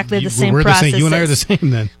exactly the same we're process. The same. You and I are the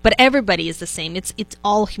same then. But everybody is the same. It's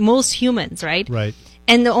all most humans, right? Right.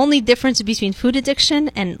 And the only difference between food addiction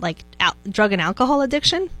and like drug and alcohol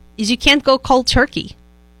addiction is you can't go cold turkey.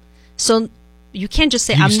 So you can't just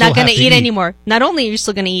say, I'm not going to eat anymore. Not only are you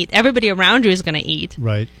still going to eat, everybody around you is going to eat.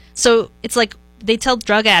 Right. So it's like they tell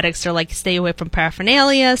drug addicts, they're like, stay away from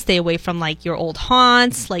paraphernalia, stay away from like your old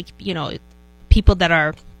haunts, like, you know, people that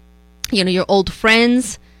are, you know, your old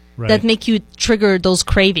friends that make you trigger those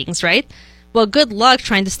cravings, right? Well, good luck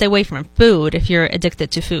trying to stay away from food if you're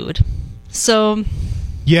addicted to food. So,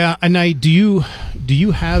 yeah, and do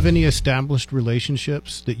you have any established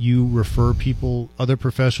relationships that you refer people, other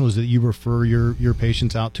professionals that you refer your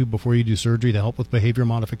patients out to before you do surgery to help with behavior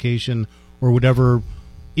modification or whatever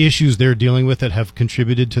issues they're dealing with that have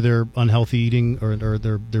contributed to their unhealthy eating or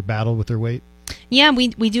their battle with their weight? Yeah, we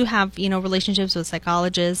do have, you know, relationships with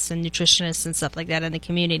psychologists and nutritionists and stuff like that in the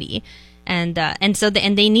community, and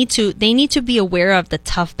they need to be aware of the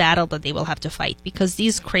tough battle that they will have to fight because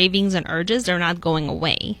these cravings and urges, they're not going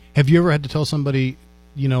away. Have you ever had to tell somebody,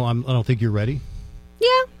 you know, I don't think you're ready?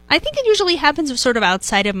 Yeah, I think it usually happens sort of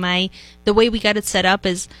outside of the way we got it set up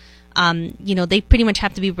is, you know, they pretty much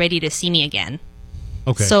have to be ready to see me again.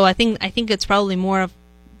 Okay. So I think it's probably more of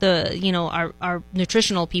the, you know, our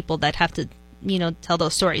nutritional people that have to, you know, tell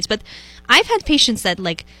those stories. But I've had patients that,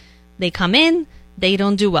 like, they come in, they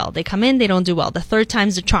don't do well. They come in, they don't do well. The third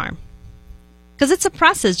time's the charm. Because it's a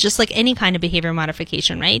process, just like any kind of behavior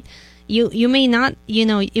modification, right? You may not, you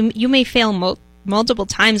know, you may fail multiple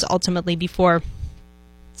times ultimately before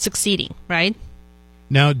succeeding, right?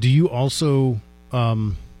 Now, do you also,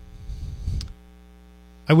 I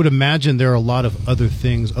would imagine there are a lot of other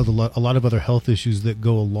things, a lot of other health issues that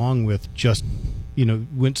go along with just, you know,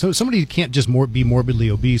 when somebody can't just be morbidly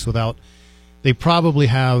obese without, they probably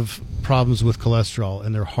have problems with cholesterol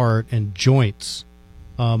and their heart and joints.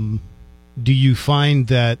 Do you find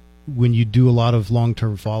that when you do a lot of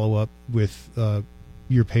long-term follow-up with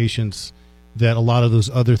your patients that a lot of those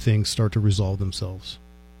other things start to resolve themselves?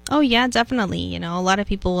 Oh, yeah, definitely. You know, a lot of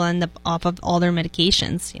people will end up off of all their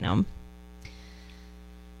medications, you know.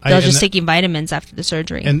 They'll just taking vitamins after the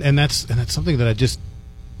surgery. And that's something that I just,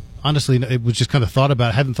 honestly, it was just kind of thought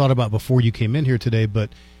about. I hadn't thought about before you came in here today, but,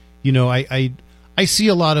 you know, I see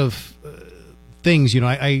a lot of things. You know,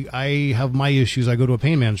 I have my issues. I go to a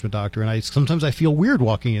pain management doctor, and sometimes I feel weird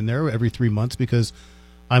walking in there every 3 months because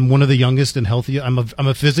I'm one of the youngest and healthy. I'm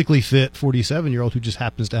a physically fit 47-year-old who just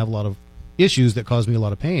happens to have a lot of issues that cause me a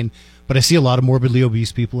lot of pain. But I see a lot of morbidly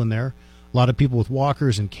obese people in there, a lot of people with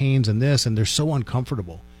walkers and canes and this, and they're so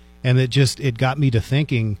uncomfortable. And it got me to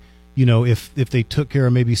thinking, you know, if they took care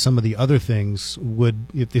of maybe some of the other things,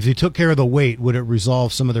 if they took care of the weight, would it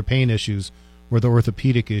resolve some of their pain issues or the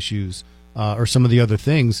orthopedic issues or some of the other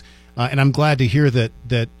things? And I'm glad to hear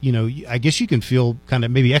that, you know, I guess you can feel kind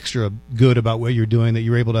of maybe extra good about what you're doing, that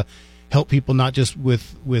you're able to help people not just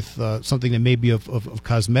with something that may be of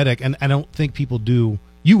cosmetic. And I don't think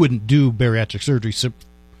you wouldn't do bariatric surgery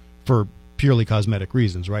for purely cosmetic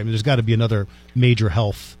reasons, right? I mean, there's got to be another major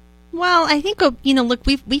health. Well, I think, you know, look,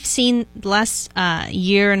 we've seen the last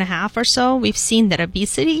year and a half or so, we've seen that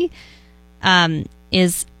obesity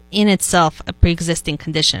is in itself a pre-existing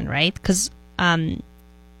condition, right? Because,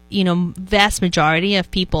 you know, vast majority of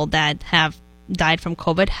people that have died from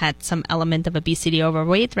COVID had some element of obesity,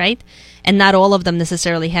 overweight, right? And not all of them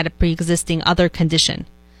necessarily had a pre-existing other condition.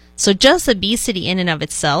 So just obesity in and of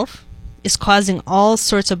itself is causing all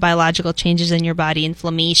sorts of biological changes in your body,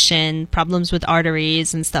 inflammation, problems with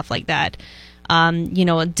arteries and stuff like that. You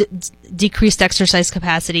know, decreased exercise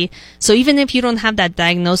capacity. So even if you don't have that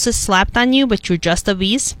diagnosis slapped on you, but you're just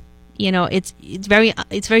obese, you know, it's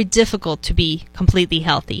very difficult to be completely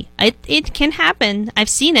healthy. It can happen. I've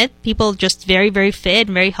seen it. People just very, very fit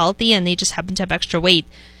and very healthy, and they just happen to have extra weight.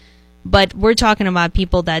 But we're talking about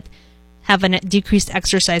people that have a decreased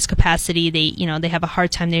exercise capacity. They have a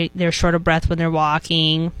hard time. They're short of breath when they're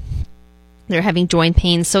walking. They're having joint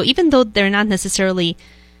pain. So even though they're not necessarily,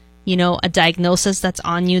 you know, a diagnosis that's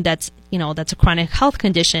on you, that's a chronic health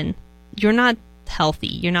condition, you're not healthy.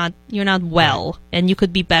 You're not well, and you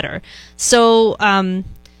could be better. So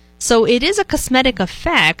it is a cosmetic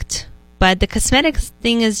effect, but the cosmetic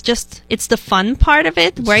thing is just, it's the fun part of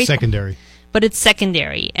it, right? Secondary. But it's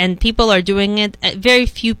secondary, and people are doing it. Very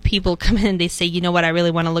few people come in and they say, you know what, I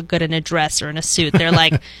really want to look good in a dress or in a suit. They're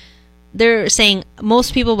like, they're saying,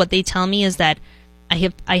 most people, what they tell me is that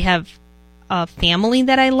I have a family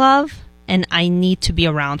that I love, and I need to be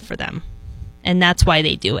around for them. And that's why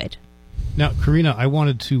they do it. Now, Karina, I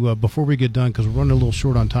wanted to, before we get done, because we're running a little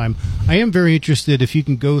short on time, I am very interested if you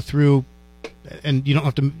can go through, and you don't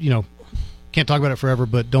have to, you know, can't talk about it forever,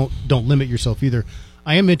 but don't limit yourself either.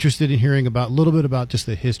 I am interested in hearing a little bit about just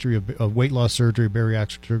the history of weight loss surgery,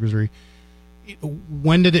 bariatric surgery.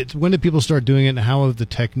 When did people start doing it, and how have the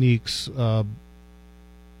techniques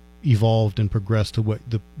evolved and progressed to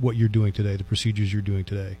what you're doing today, the procedures you're doing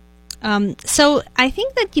today? So I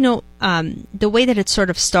think that, the way that it sort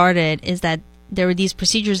of started is that there were these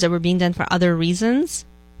procedures that were being done for other reasons,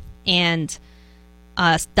 and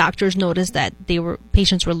doctors noticed that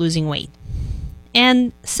patients were losing weight.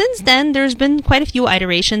 And since then, there's been quite a few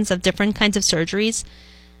iterations of different kinds of surgeries.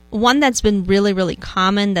 One that's been really, really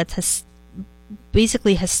common that has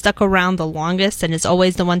stuck around the longest and is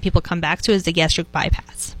always the one people come back to is the gastric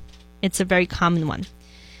bypass. It's a very common one.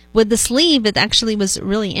 With the sleeve, it actually was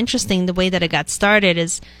really interesting. The way that it got started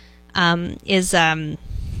is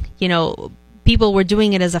people were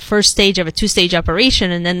doing it as a first stage of a 2-stage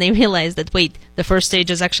operation, and then they realized that, wait, the first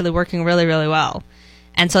stage is actually working really, really well.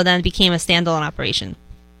 And so then it became a standalone operation.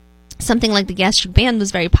 Something like the gastric band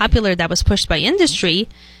was very popular. That was pushed by industry,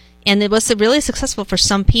 and it was really successful for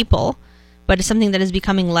some people, but it's something that is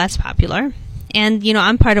becoming less popular. And,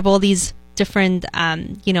 I'm part of all these different,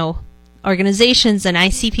 organizations, and I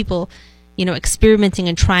see people, experimenting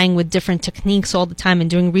and trying with different techniques all the time and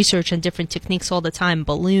doing research on different techniques all the time,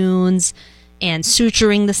 balloons and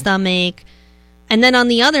suturing the stomach. And then on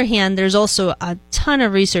the other hand, there's also a ton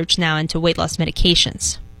of research now into weight loss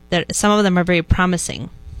medications. That some of them are very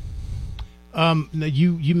promising.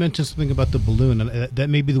 You mentioned something about the balloon, and that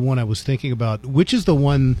may be the one I was thinking about. Which is the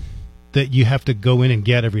one that you have to go in and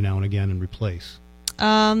get every now and again and replace?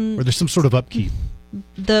 Or there's some sort of upkeep?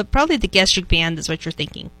 Probably the gastric band is what you're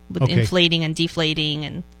thinking, with inflating and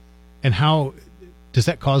deflating. And how does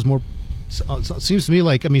that cause more? It seems to me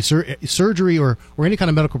like, surgery or any kind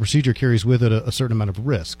of medical procedure carries with it a certain amount of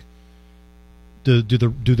risk. Do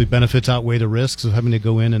the benefits outweigh the risks of having to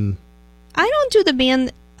go in and? I don't do the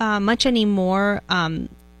band much anymore.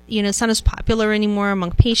 It's not as popular anymore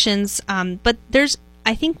among patients. But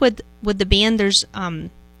I think with the band, there's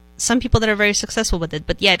some people that are very successful with it.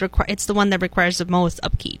 But yeah, it's the one that requires the most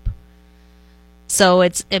upkeep. So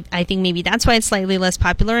I think maybe that's why it's slightly less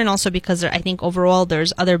popular, and also because I think overall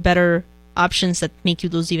there's other better options that make you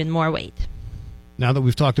lose even more weight. Now that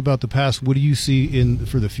we've talked about the past, what do you see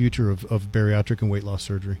for the future of bariatric and weight loss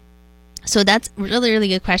surgery? So that's a really, really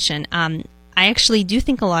good question. I actually do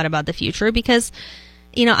think a lot about the future because,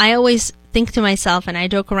 I always think to myself, and I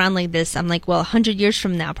joke around like this, I'm like, well, 100 years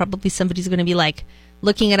from now, probably somebody's going to be like,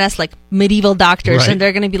 looking at us like medieval doctors, right. And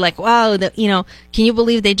they're going to be like, wow, can you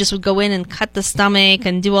believe they just would go in and cut the stomach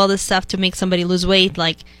and do all this stuff to make somebody lose weight,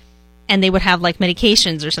 and they would have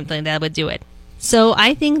medications or something that would do it. So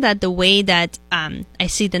I think that the way that I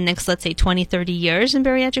see the next, let's say, 20, 30 years in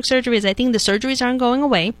bariatric surgery is I think the surgeries aren't going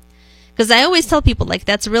away. Because I always tell people,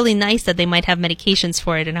 that's really nice that they might have medications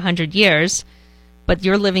for it in 100 years, but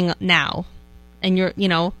you're living now,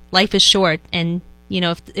 and life is short, and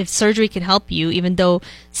if surgery can help you, even though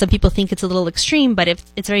some people think it's a little extreme, but if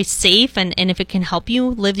it's very safe and if it can help you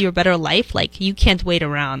live your better life, you can't wait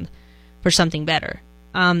around for something better.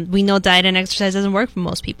 We know diet and exercise doesn't work for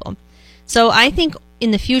most people. So I think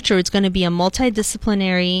in the future it's going to be a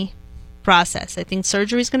multidisciplinary process. I think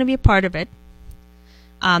surgery is going to be a part of it.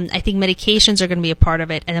 I think medications are going to be a part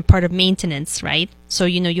of it and a part of maintenance, right? So,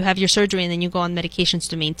 you have your surgery and then you go on medications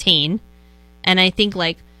to maintain. And I think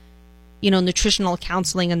nutritional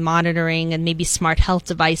counseling and monitoring and maybe smart health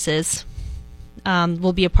devices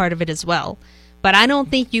will be a part of it as well. But I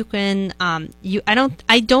don't think you can.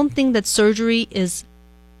 I don't think that surgery is.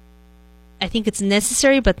 I think it's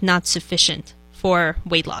necessary, but not sufficient for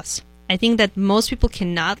weight loss. I think that most people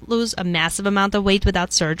cannot lose a massive amount of weight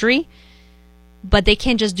without surgery, but they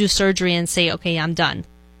can't just do surgery and say, "Okay, I'm done."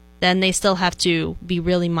 Then they still have to be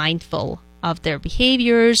really mindful of their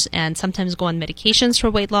behaviors and sometimes go on medications for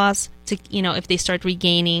weight loss to, if they start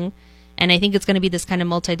regaining. And I think it's going to be this kind of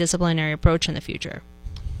multidisciplinary approach in the future.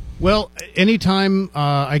 Well, anytime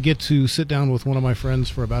I get to sit down with one of my friends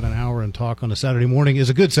for about an hour and talk on a Saturday morning is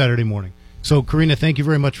a good Saturday morning. So, Karina, thank you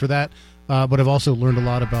very much for that. But I've also learned a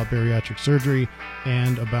lot about bariatric surgery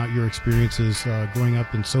and about your experiences growing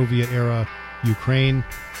up in Soviet-era Ukraine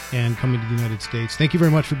and coming to the United States. Thank you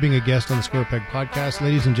very much for being a guest on the Square Peg Podcast.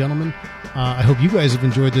 Ladies and gentlemen, I hope you guys have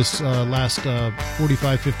enjoyed this last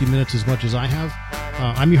 45, 50 minutes as much as I have.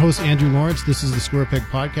 I'm your host, Andrew Lawrence. This is the Square Peg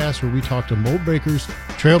Podcast, where we talk to mold breakers,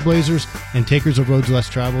 trailblazers, and takers of roads less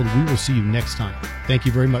traveled. We will see you next time. Thank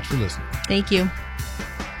you very much for listening. Thank you.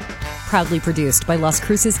 Proudly produced by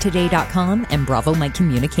LasCrucestoday.com and Bravo Mike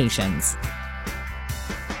Communications.